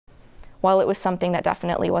while it was something that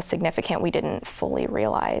definitely was significant, we didn't fully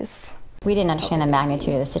realize. We didn't understand the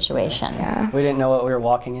magnitude of the situation. Yeah. We didn't know what we were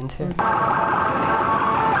walking into.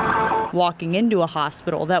 Walking into a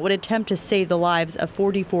hospital that would attempt to save the lives of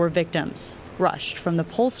 44 victims, rushed from the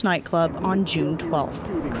Pulse nightclub on June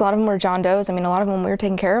 12th. Because a lot of them were John Does. I mean, a lot of them, when we were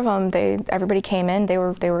taking care of them, everybody came in, they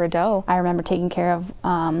were a doe. I remember taking care of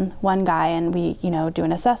one guy, and we, do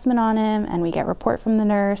an assessment on him, and we get a report from the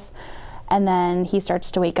nurse, and then he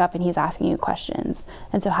starts to wake up and he's asking you questions.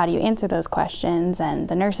 And so how do you answer those questions? And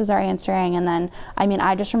the nurses are answering, and then,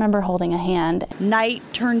 I just remember holding a hand. Night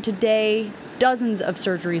turned to day, dozens of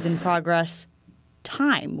surgeries in progress.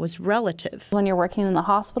 Time was relative. When you're working in the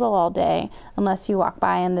hospital all day, unless you walk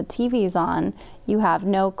by and the TV's on, you have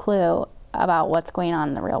no clue about what's going on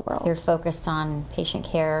in the real world. You're focused on patient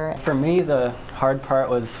care. For me, the hard part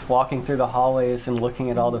was walking through the hallways and looking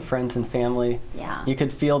at all the friends and family. Yeah. You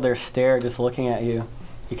could feel their stare just looking at you.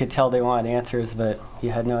 You could tell they wanted answers, but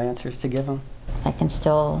you had no answers to give them.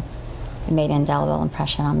 It made an indelible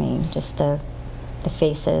impression on me, just the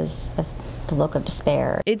faces, the look of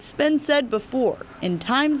despair. It's been said before, in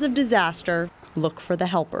times of disaster, look for the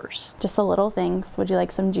helpers. Just the little things. Would you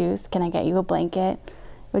like some juice? Can I get you a blanket?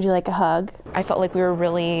 Would you like a hug? I felt like we were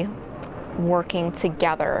really working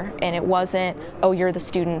together, and it wasn't, oh, you're the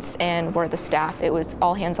students and we're the staff. It was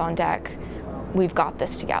all hands on deck. We've got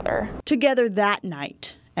this together. Together that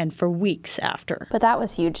night and for weeks after. But that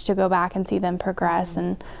was huge to go back and see them progress,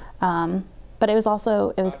 and but it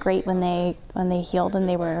was great when they healed and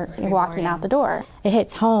they were walking out the door. It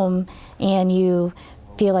hits home, and you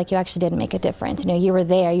feel like you actually did make a difference. You were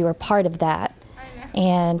there, you were part of that.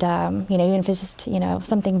 And even if it's just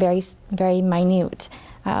something very, very minute,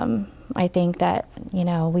 I think that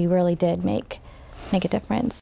we really did make a difference.